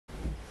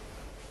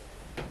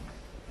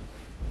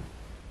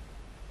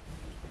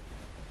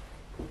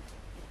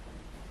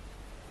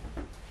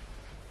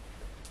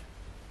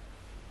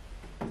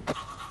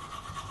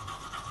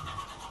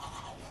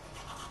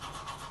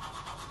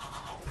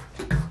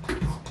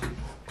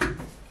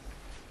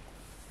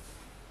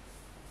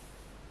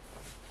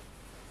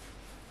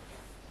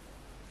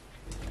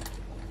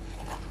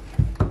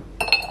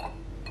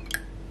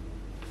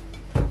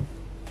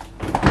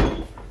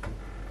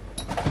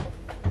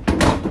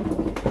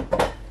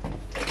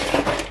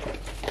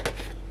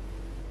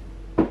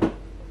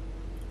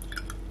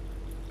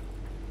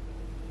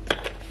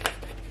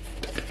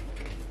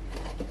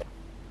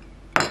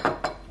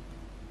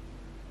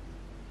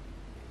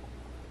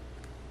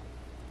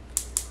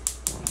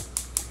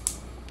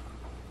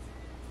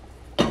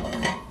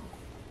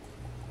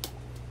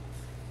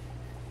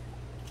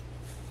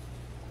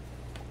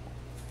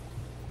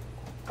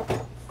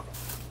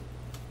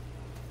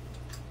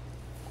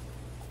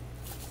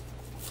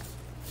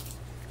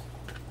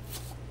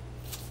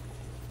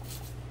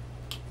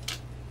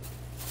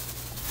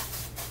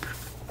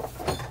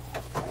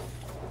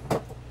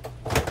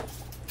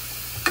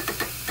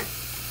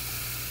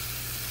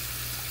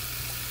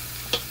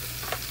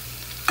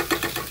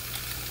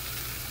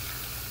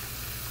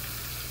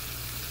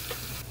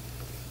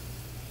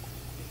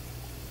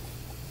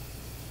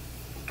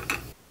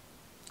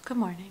Good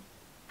morning.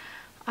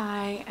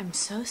 I am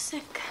so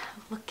sick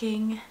of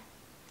looking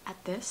at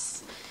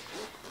this,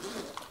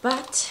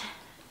 but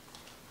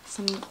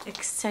some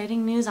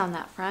exciting news on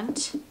that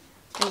front.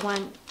 I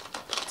went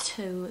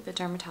to the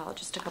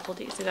dermatologist a couple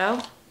days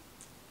ago,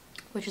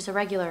 which is a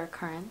regular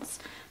occurrence,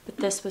 but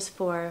this was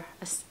for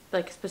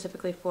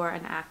specifically for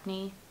an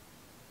acne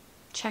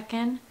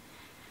check-in.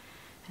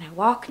 And I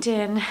walked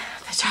in,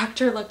 the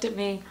doctor looked at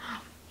me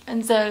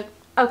and said,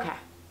 okay,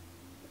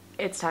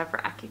 it's time for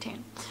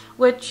Accutane,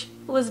 which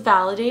was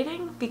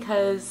validating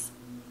because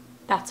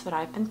that's what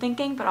I've been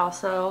thinking, but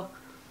also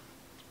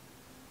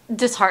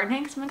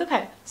disheartening. So I'm like,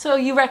 okay, so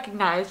you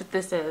recognize that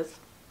this is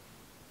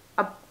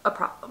a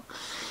problem.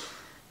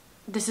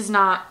 This is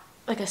not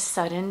like a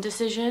sudden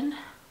decision.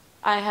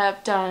 I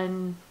have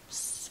done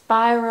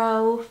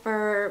Spiro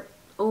for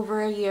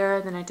over a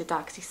year, then I did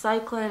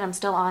doxycycline. I'm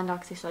still on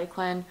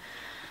doxycycline,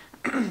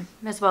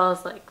 as well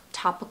as like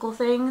topical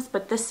things,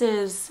 but this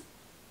is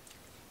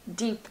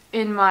deep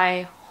in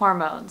my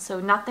hormones, so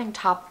nothing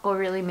topical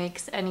really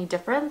makes any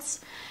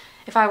difference.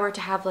 If I were to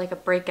have like a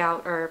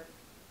breakout or,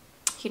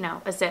 you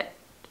know, a zit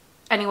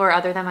anywhere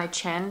other than my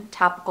chin,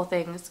 topical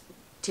things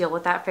deal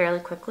with that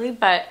fairly quickly,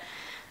 but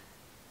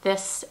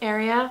this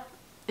area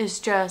is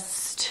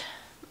just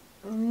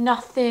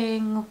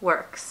nothing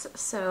works.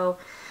 So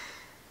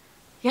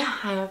yeah,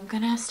 I am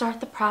gonna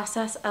start the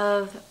process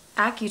of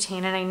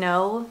Accutane, and I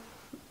know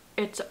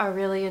it's a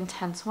really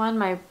intense one.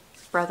 My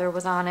brother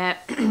was on it,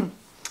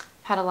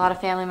 had a lot of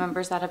family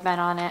members that have been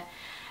on it,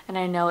 and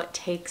I know it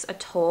takes a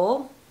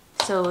toll.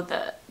 So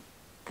the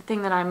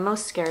thing that I'm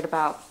most scared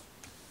about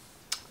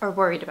or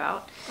worried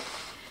about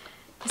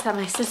is that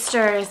my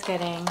sister is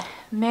getting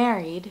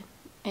married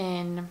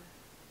in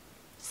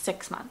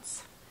 6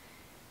 months.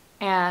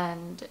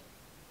 And,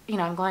 you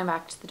know, I'm going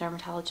back to the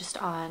dermatologist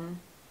on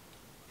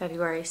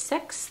February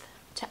 6th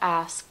to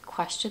ask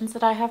questions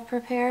that I have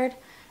prepared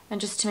and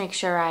just to make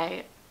sure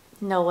I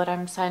know what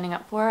I'm signing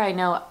up for. I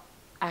know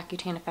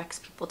Accutane affects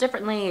people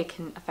differently. It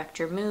can affect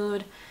your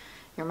mood,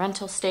 your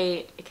mental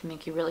state. It can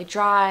make you really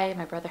dry.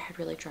 My brother had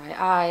really dry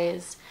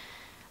eyes.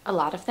 A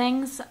lot of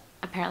things.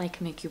 Apparently it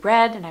can make you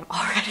red, and I'm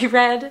already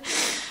red.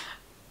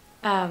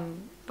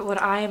 But what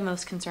I am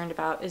most concerned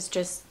about is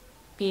just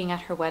being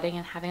at her wedding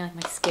and having like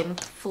my skin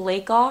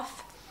flake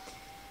off.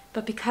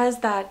 But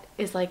because that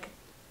is like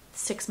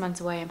 6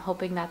 months away, I'm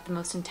hoping that the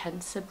most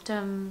intense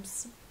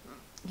symptoms,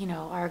 you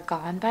know, are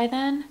gone by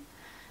then.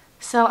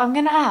 So I'm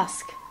gonna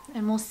ask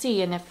and we'll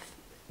see. And if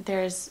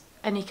there's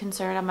any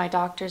concern on my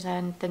doctor's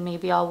end, then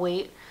maybe I'll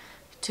wait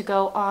to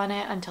go on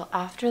it until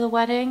after the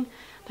wedding.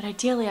 But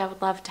ideally I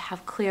would love to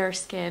have clear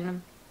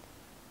skin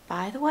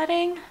by the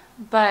wedding,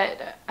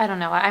 but I don't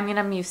know. I mean,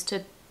 I'm used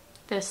to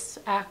this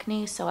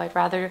acne, so I'd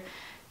rather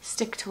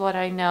stick to what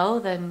I know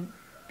than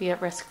be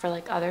at risk for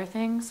like other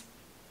things.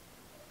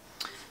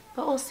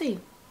 But we'll see.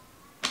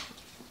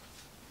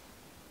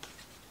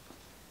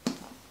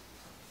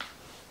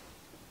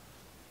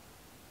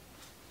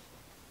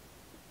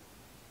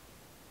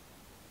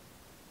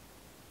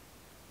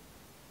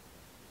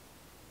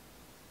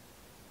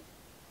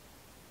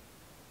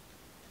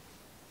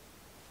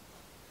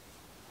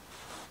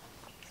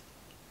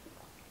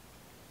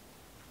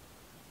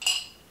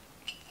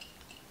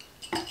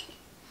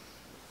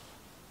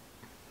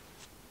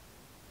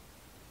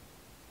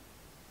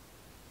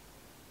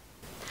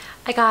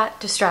 I got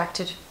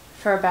distracted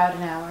for about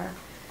an hour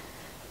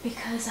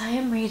because I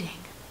am reading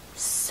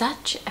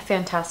such a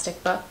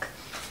fantastic book.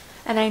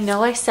 And I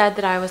know I said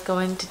that I was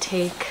going to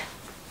take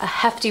a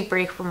hefty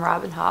break from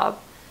Hobb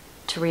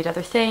to read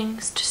other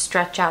things, to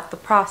stretch out the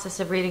process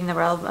of reading The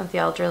Realm of the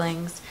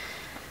Elderlings,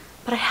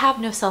 but I have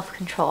no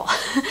self-control.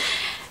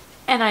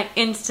 And I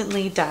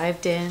instantly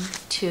dived in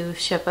to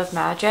Ship of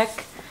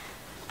Magic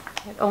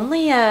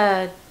only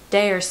a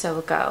day or so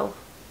ago,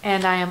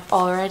 and I am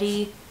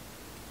already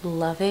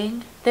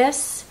loving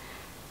this.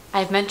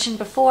 I've mentioned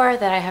before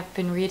that I have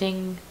been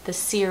reading the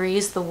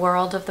series, The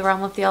World of the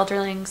Realm of the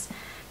Elderlings,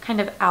 kind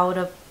of out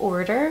of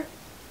order,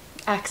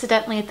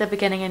 accidentally at the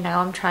beginning, and now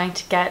I'm trying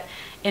to get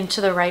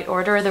into the right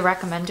order, or the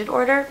recommended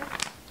order.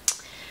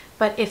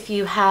 But if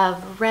you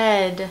have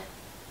read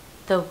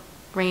the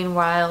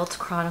Rainwild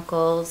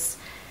Chronicles,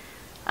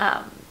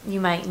 you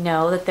might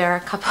know that there are a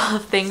couple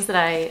of things that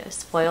I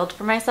spoiled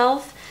for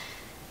myself,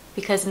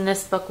 because in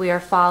this book we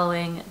are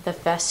following the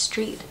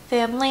Vestreet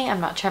family.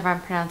 I'm not sure if I'm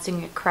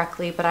pronouncing it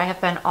correctly, but I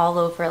have been all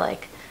over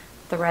like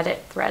the Reddit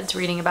threads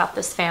reading about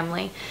this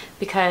family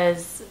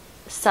because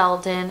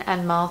Selden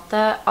and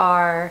Maltha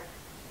are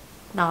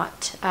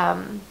not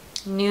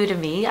new to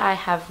me. I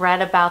have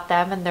read about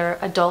them and their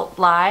adult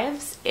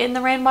lives in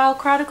the Rainwild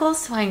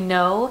Chronicles, so I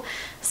know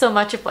so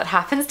much of what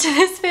happens to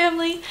this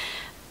family.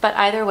 But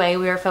either way,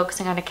 we are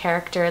focusing on a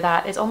character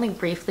that is only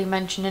briefly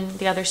mentioned in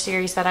the other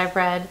series that I've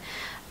read,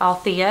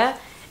 Althea,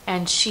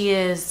 and she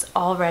is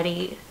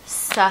already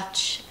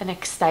such an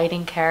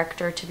exciting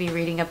character to be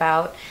reading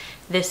about.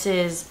 This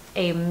is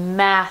a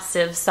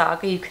massive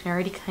saga. You can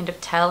already kind of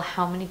tell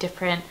how many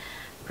different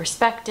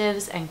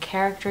perspectives and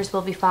characters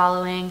we'll be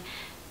following.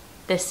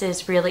 this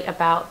is really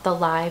about the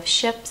live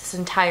ships. This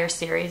entire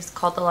series is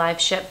called the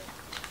Live Ship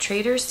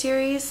Traders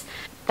series.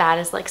 That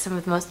is like some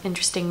of the most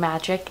interesting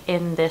magic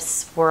in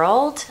this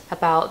world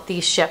about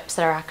these ships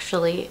that are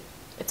actually,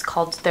 it's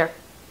called their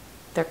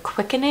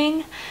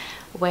quickening,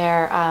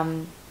 where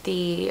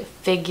the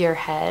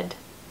figurehead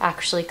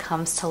actually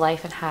comes to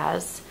life and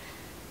has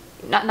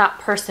not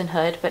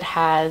personhood, but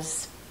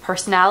has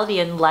personality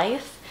and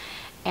life.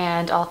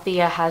 And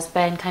Althea has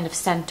been kind of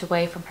sent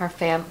away from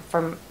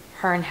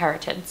her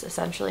inheritance,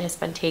 essentially has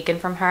been taken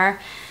from her.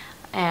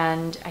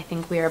 And I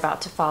think we are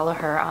about to follow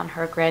her on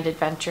her grand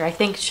adventure. I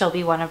think she'll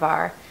be one of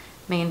our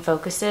main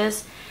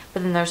focuses.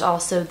 But then there's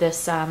also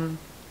this kind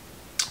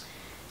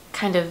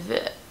of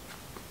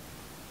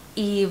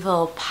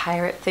evil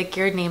pirate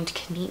figure named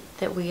Canete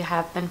that we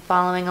have been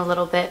following a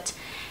little bit.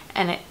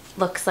 And it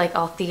looks like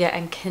Althea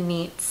and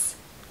Canete's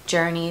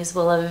journeys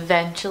will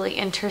eventually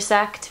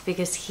intersect,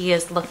 because he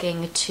is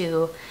looking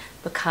to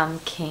become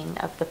king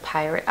of the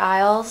Pirate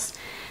Isles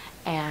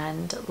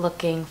and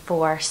looking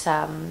for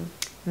some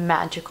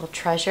magical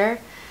treasure.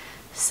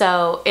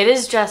 So it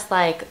is just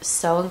like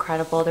so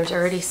incredible. There's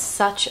already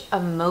such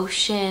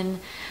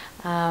emotion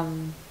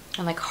and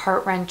like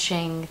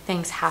heart-wrenching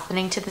things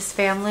happening to this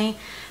family,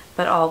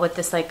 but all with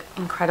this like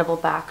incredible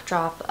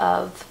backdrop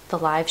of the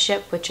live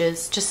ship, which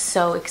is just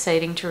so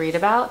exciting to read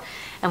about.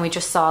 And we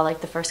just saw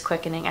like the first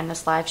quickening and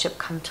this live ship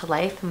come to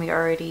life, and we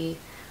already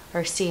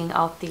are seeing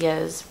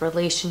Althea's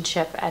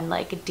relationship and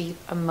like a deep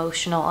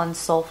emotional and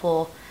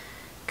soulful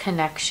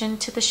connection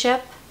to the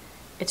ship.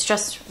 It's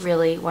just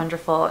really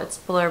wonderful. It's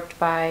blurbed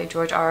by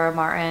George R.R.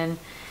 Martin,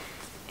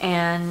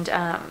 and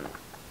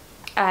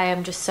I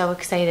am just so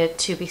excited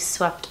to be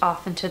swept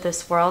off into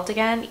this world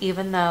again,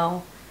 even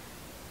though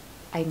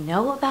I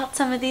know about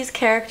some of these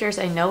characters.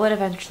 I know what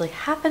eventually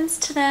happens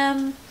to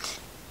them.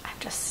 I'm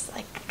just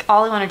like,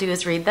 all I want to do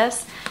is read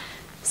this.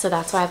 So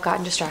that's why I've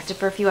gotten distracted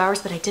for a few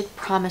hours, but I did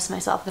promise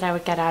myself that I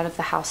would get out of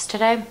the house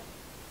today.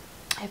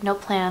 I have no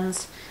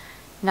plans,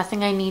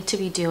 nothing I need to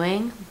be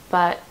doing,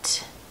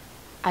 but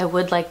I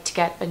would like to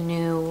get a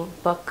new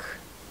book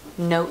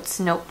notes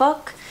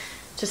notebook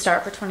to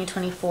start for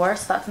 2024.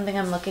 So that's something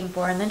I'm looking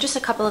for. And then just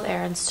a couple of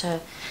errands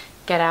to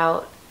get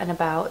out and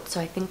about. So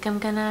I think I'm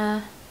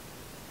gonna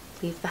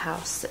leave the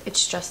house.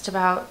 It's just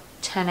about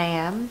 10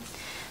 a.m.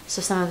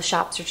 So some of the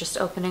shops are just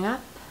opening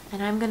up,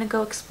 and I'm gonna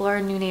go explore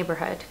a new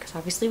neighborhood, because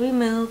obviously we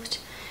moved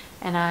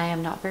and I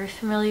am not very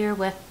familiar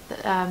with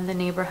the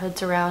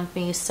neighborhoods around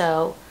me.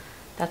 So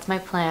that's my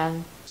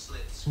plan.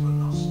 Slits for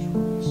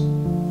nostrils.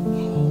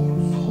 Lord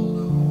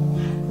Voldemort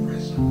had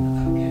risen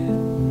again.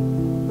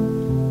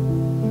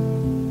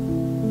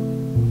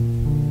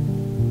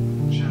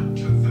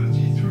 Chapter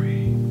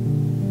 33.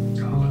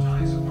 Scarlet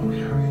eyes upon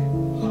Harry,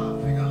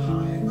 laughing a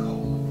high,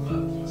 cold,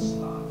 mirthless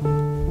laugh.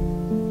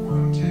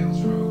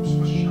 Wormtail's robes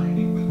were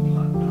shining with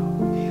blood now.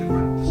 He had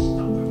wrapped the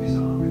stump of his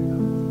arm in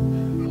them.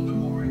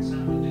 Voldemort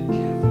examined it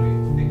carefully,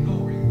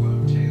 ignoring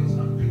Wormtail's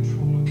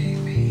uncontrollable. Gave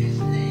me his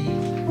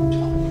name,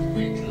 Tom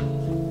Riddle.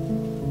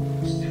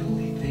 Still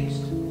he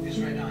paced, his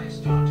red eyes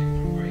darting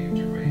from grave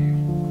to grave.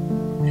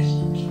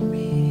 Listen to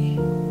me.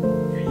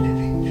 We're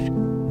living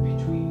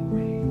between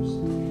graves.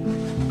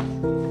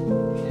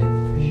 In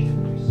every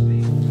shadowy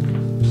space,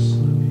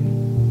 slowly,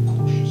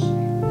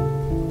 cautiously,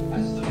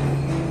 as the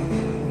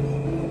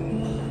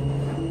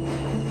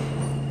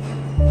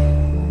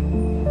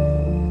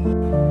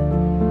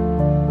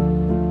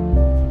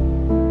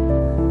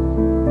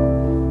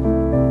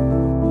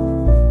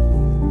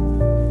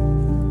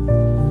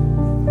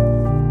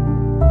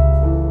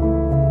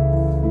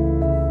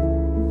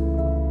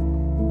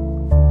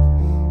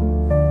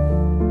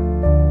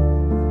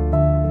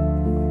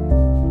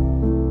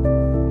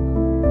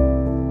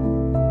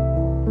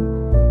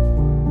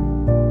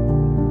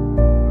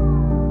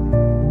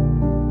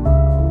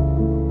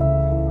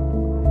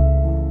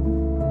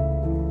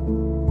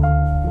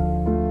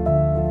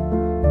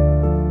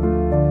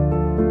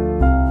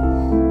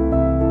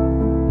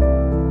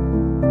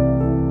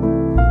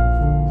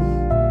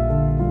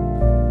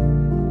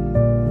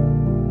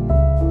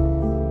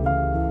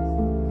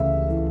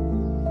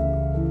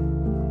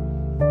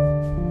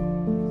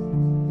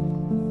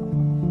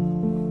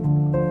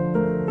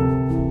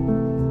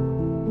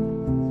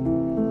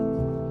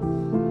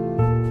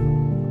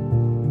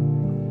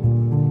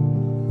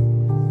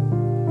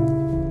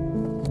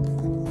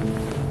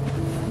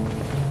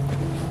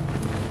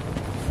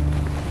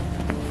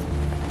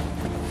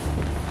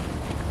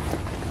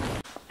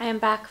I am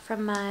back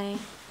from my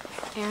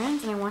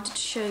errands, and I wanted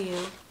to show you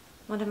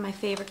one of my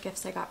favorite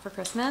gifts I got for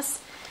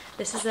Christmas.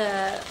 This is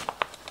a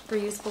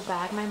reusable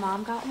bag my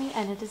mom got me,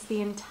 and it is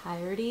the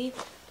entirety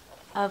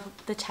of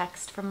the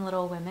text from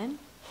Little Women.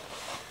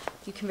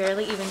 You can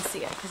barely even see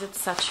it because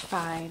it's such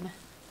fine,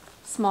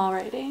 small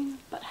writing,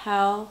 but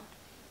how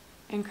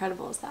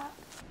incredible is that?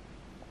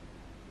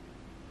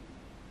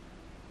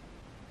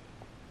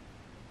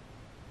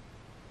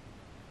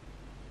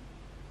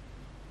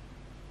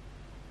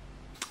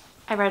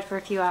 I read for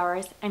a few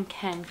hours and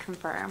can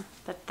confirm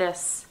that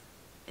this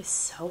is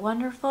so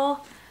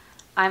wonderful.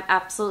 I'm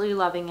absolutely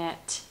loving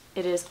it.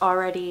 It is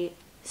already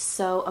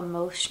so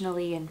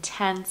emotionally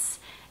intense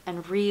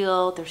and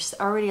real. There's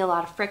already a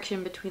lot of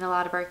friction between a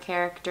lot of our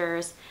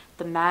characters.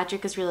 The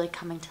magic is really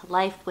coming to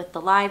life with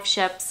the live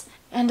ships.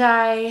 And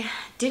I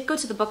did go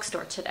to the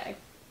bookstore today.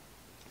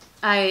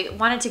 I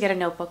wanted to get a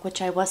notebook,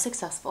 which I was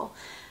successful,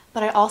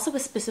 but I also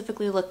was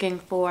specifically looking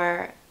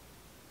for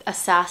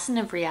Assassin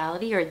of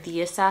Reality, or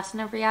The Assassin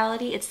of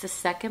Reality. It's the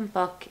second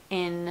book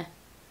in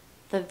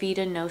the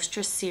Vita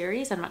Nostra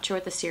series. I'm not sure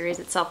what the series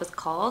itself is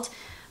called,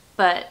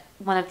 but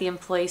one of the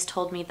employees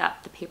told me that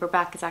the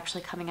paperback is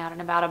actually coming out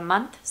in about a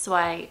month, so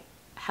I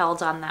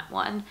held on that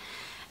one.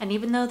 And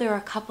even though there are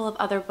a couple of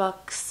other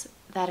books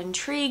that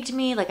intrigued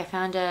me, like I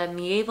found a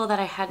medieval that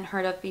I hadn't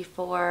heard of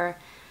before,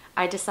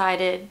 I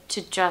decided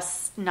to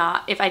just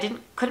not, if I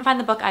couldn't find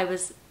the book I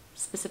was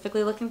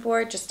specifically looking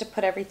for, just to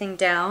put everything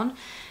down,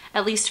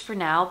 at least for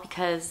now,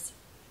 because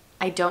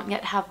I don't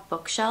yet have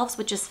bookshelves,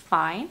 which is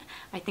fine.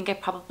 I think I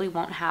probably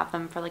won't have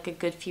them for like a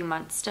good few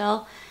months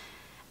still.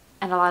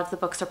 And a lot of the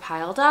books are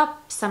piled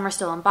up. Some are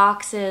still in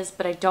boxes,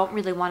 but I don't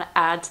really want to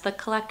add to the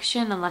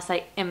collection unless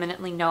I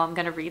imminently know I'm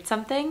going to read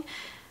something.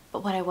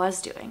 But what I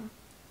was doing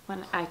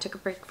when I took a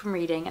break from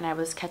reading and I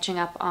was catching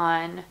up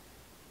on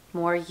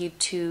more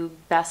YouTube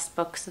best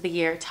books of the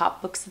year,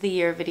 top books of the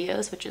year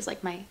videos, which is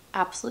like my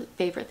absolute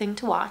favorite thing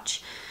to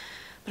watch.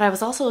 But I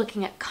was also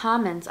looking at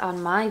comments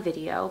on my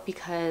video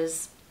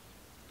because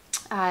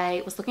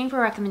I was looking for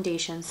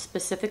recommendations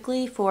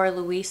specifically for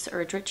Louise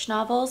Erdrich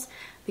novels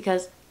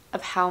because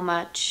of how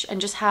much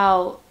and just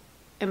how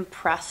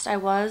impressed I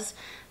was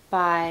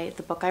by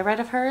the book I read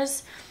of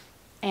hers.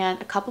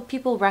 And a couple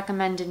people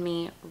recommended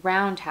me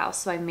Roundhouse,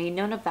 so I made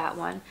note of that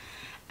one.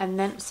 And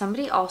then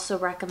somebody also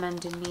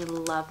recommended me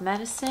Love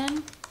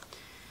Medicine.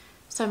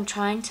 So I'm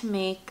trying to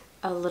make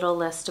a little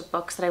list of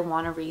books that I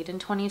want to read in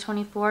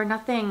 2024.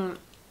 Nothing,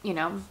 you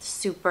know,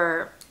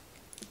 super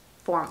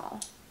formal,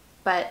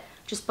 but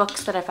just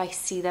books that if I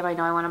see them, I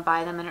know I want to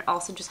buy them. And it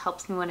also just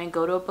helps me when I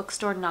go to a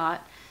bookstore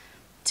not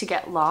to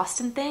get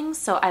lost in things.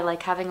 So I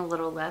like having a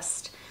little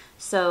list.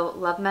 So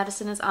Love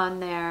Medicine is on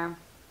there.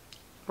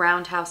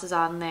 Roundhouse is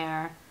on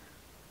there.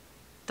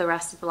 The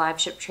rest of the Live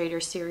Ship Trader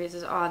series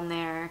is on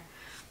there.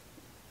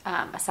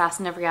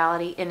 Assassin of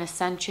Reality in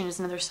Ascension is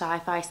another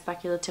sci-fi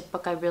speculative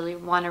book I really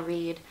want to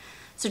read.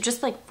 So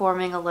just like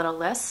forming a little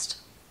list,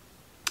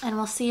 and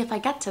we'll see if I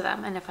get to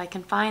them and if I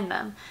can find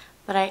them.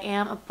 But I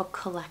am a book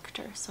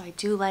collector, so I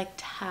do like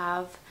to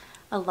have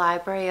a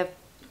library of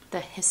the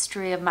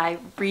history of my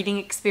reading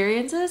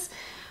experiences,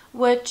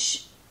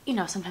 which, you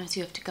know, sometimes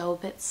you have to go a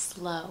bit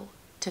slow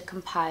to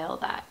compile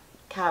that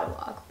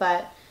catalog,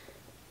 but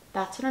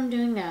that's what I'm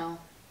doing now.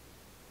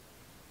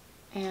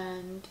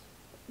 And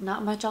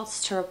not much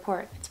else to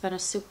report. It's been a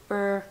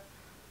super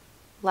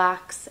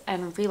lax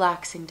and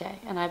relaxing day,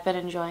 and I've been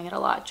enjoying it a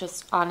lot.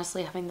 Just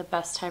honestly having the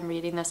best time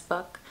reading this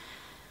book.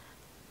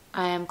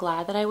 I am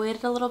glad that I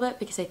waited a little bit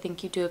because I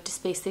think you do have to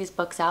space these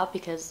books out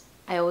because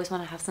I always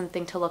want to have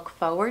something to look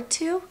forward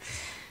to.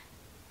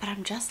 But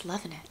I'm just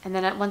loving it. And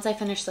then once I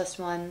finish this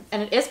one,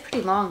 and it is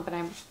pretty long, but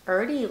I'm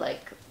already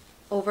like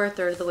over a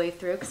third of the way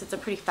through because it's a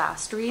pretty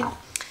fast read,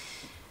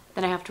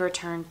 then I have to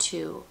return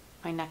to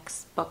my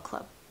next book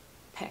club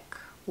pick,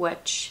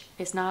 which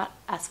is not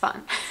as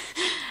fun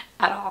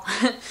at all.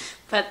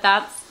 But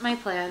that's my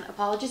plan.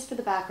 Apologies for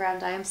the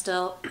background. I am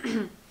still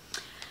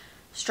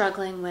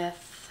struggling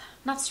with,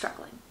 not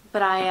struggling,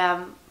 but I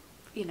am,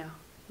 you know,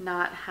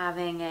 not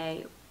having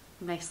a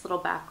nice little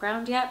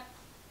background yet.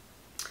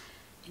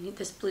 I need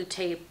this blue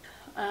tape.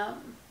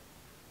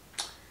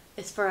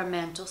 It's for a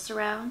mantle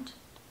surround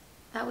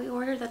that we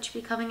ordered that should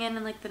be coming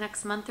in like the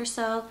next month or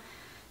so.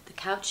 The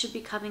couch should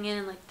be coming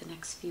in like the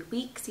next few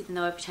weeks, even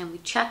though every time we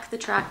check the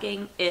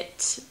tracking,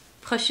 it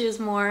pushes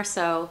more.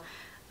 So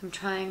I'm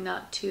trying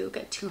not to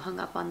get too hung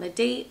up on the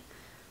date,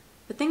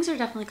 but things are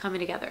definitely coming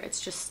together. It's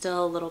just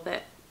still a little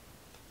bit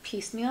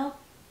piecemeal.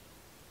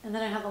 And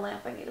then I have a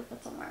lamp I need to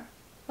put somewhere.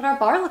 But our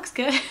bar looks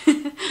good.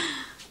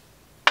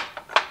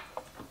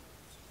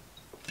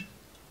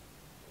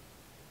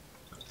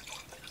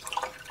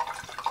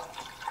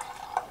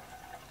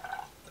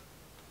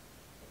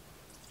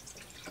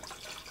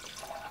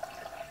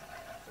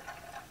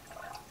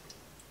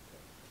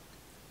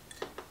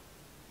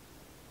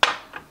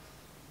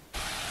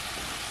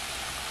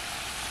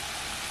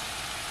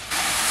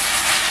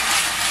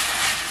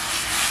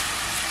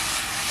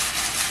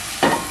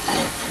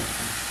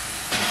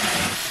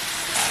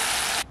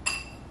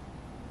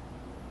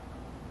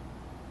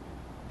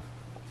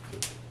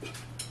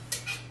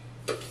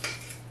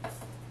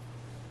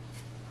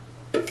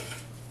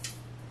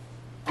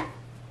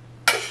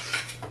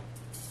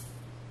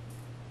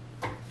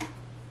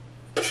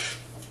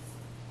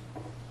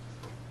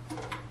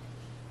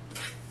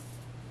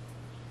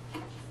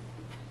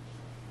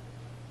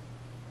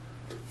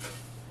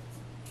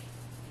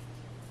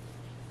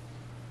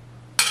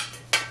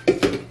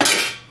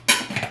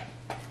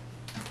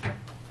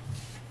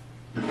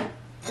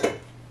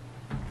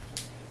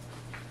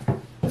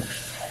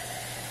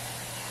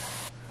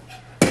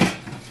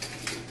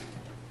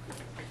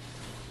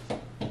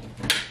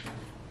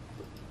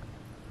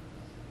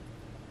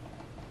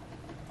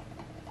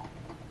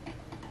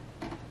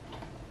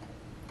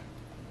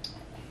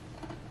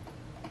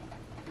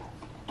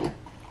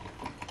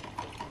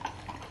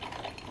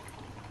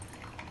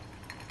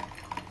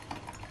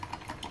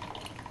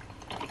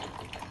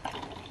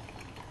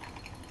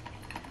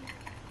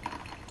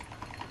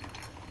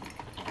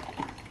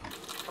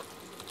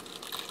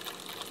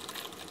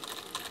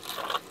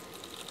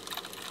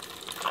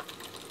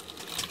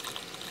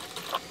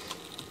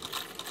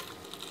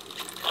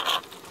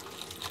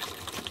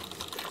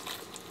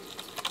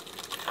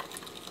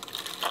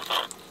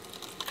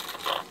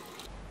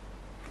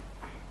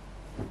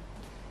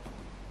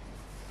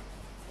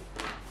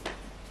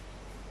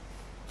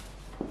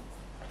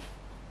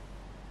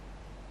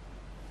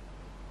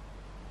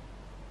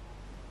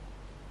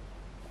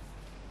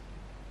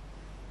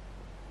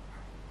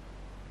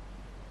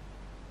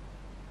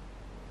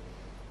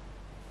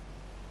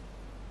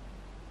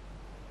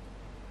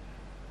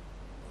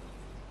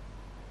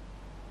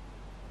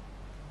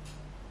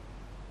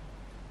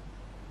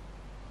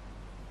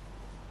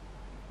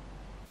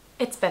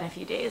 It's been a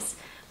few days,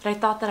 but I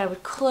thought that I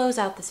would close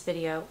out this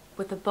video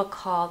with a book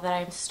haul that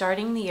I'm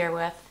starting the year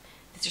with.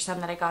 These are some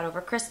that I got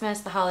over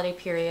Christmas, the holiday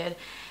period,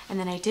 and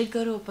then I did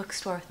go to a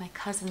bookstore with my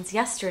cousins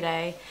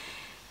yesterday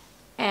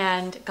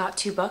and got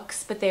 2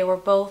 books, but they were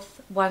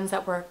both ones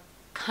that were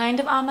kind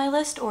of on my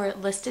list or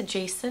list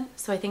adjacent,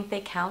 so I think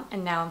they count,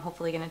 and now I'm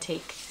hopefully going to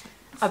take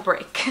a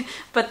break.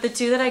 But the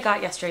 2 that I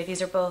got yesterday,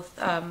 these are both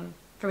from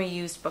a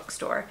used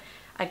bookstore.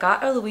 I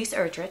got a Louise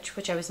Erdrich,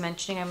 which I was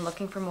mentioning I'm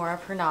looking for more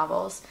of her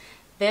novels.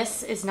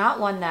 This is not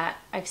one that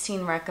I've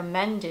seen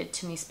recommended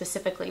to me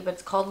specifically, but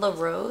it's called La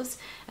Rose,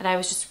 and I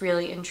was just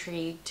really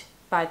intrigued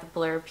by the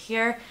blurb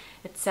here.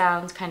 It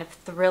sounds kind of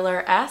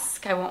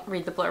thriller-esque. I won't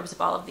read the blurbs of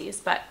all of these,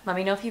 but let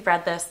me know if you've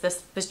read this.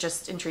 This was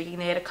just intriguing.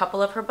 They had a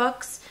couple of her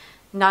books,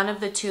 none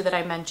of the 2 that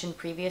I mentioned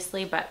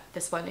previously, but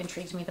this one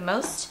intrigued me the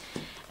most.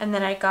 And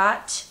then I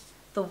got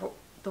The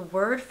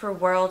Word for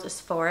World is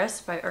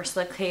Forest by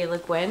Ursula K. Le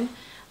Guin.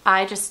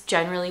 I just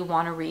generally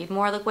want to read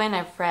more Le Guin.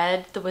 I've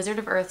read The Wizard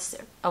of Earthsea,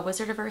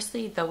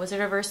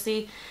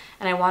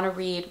 and I want to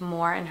read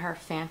more in her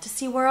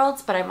fantasy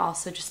worlds, but I'm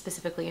also just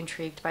specifically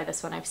intrigued by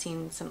this one. I've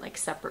seen some like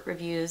separate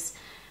reviews.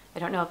 I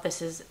don't know if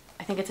this is,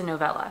 I think it's a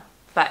novella,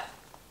 but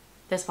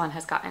this one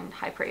has gotten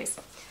high praise.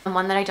 And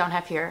one that I don't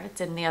have here,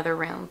 it's in the other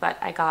room, but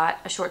I got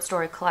a short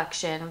story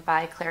collection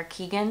by Claire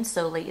Keegan,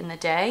 So Late in the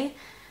Day.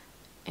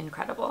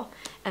 Incredible.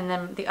 And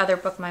then the other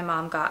book my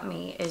mom got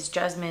me is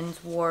Jasmine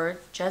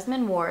Ward's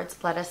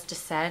Let Us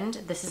Descend.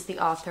 This is the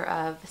author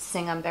of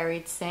Sing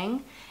Unburied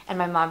Sing, and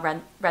my mom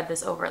read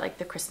this over like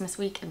the Christmas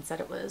week and said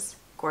it was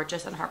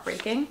gorgeous and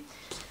heartbreaking.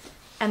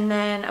 And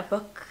then a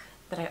book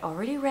that I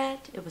already read,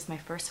 it was my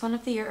first one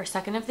of the year or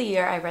second of the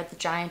year. I read The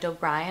Giant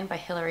O'Brien by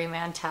Hilary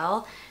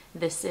Mantel.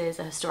 This is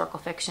a historical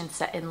fiction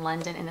set in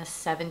London in the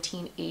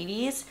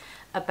 1780s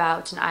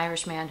about an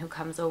Irish man who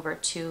comes over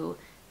to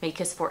make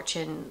his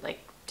fortune like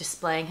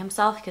displaying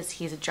himself because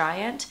he's a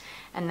giant,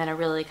 and then a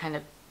really kind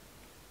of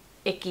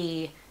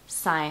icky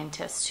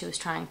scientist who is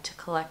trying to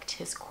collect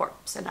his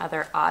corpse and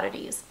other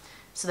oddities.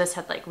 So this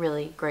had like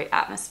really great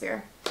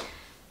atmosphere.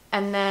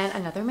 And then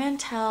another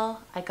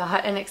Mantel, I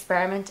got An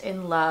Experiment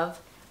in Love.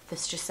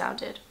 This just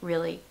sounded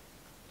really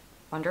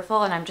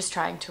wonderful, and I'm just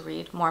trying to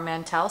read more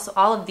Mantel. So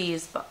all of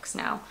these books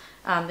now,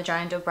 The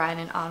Giant O'Brien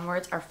and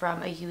onwards, are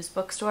from a used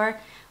bookstore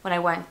when I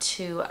went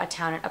to a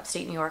town in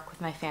upstate New York with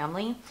my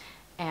family,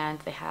 and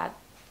they had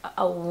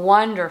a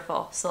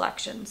wonderful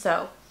selection.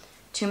 So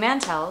 2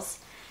 Mantels.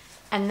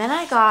 And then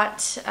I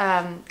got,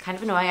 kind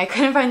of annoying, I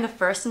couldn't find the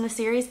first in the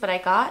series, but I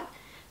got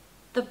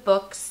the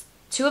books,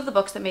 2 of the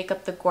books that make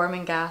up the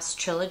Gormenghast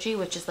trilogy,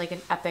 which is like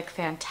an epic,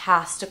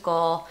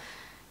 fantastical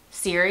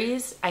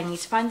series. I need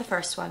to find the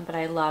first one, but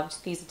I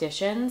loved these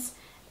editions,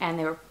 and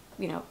they were,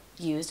 you know,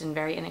 used and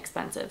very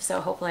inexpensive.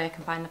 So hopefully I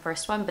can find the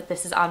first one, but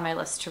this is on my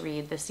list to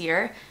read this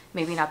year.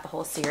 Maybe not the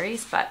whole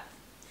series, but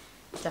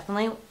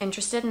definitely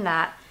interested in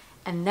that.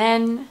 And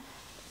then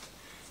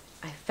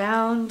I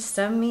found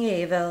some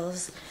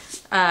Mievils.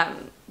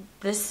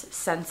 This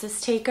Census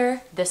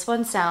Taker, this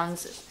one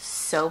sounds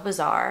so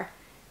bizarre.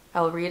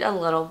 I will read a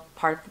little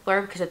part of the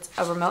blurb because it's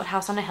a remote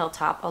house on a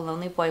hilltop. A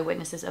lonely boy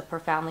witnesses a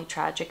profoundly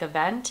tragic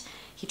event.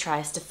 He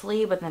tries to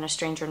flee, but then a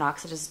stranger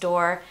knocks at his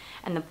door,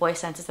 and the boy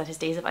senses that his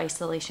days of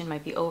isolation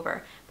might be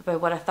over. But by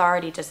what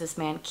authority does this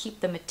man keep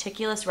the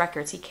meticulous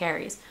records he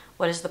carries?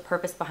 What is the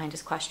purpose behind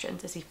his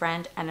questions? Is he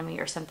friend, enemy,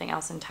 or something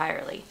else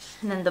entirely?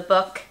 And then the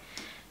book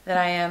that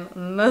I am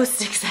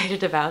most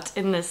excited about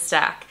in this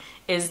stack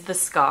is The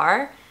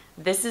Scar.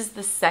 This is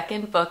the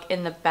second book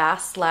in the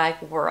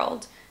Baslag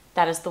world.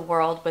 That is the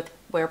world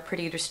where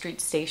Pretty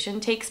Street Station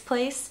takes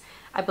place.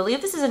 I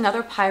believe this is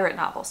another pirate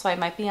novel, so I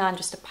might be on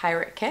just a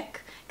pirate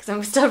kick because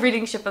I'm still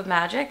reading Ship of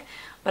Magic,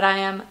 but I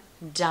am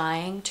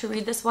dying to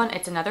read this one.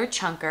 It's another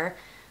chunker,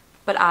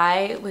 but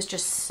I was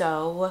just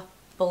so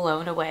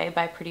blown away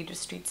by Pretty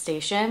Street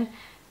Station.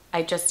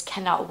 I just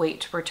cannot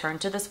wait to return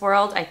to this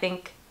world. I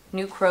think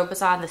New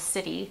Crobuzon, the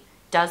city,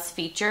 does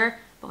feature,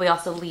 but we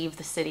also leave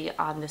the city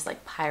on this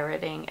like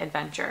pirating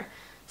adventure.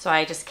 So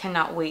I just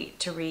cannot wait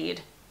to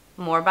read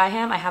more by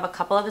him. I have a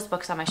couple of his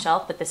books on my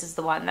shelf, but this is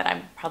the one that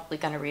I'm probably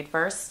going to read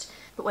first.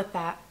 But with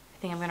that, I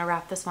think I'm going to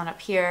wrap this one up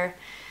here.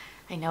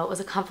 I know it was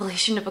a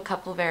compilation of a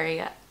couple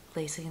very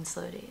lazy and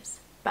slow days,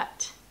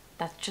 but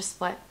that's just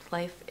what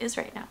life is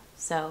right now.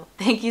 So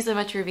thank you so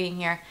much for being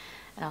here,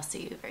 and I'll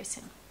see you very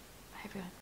soon. Bye, everyone.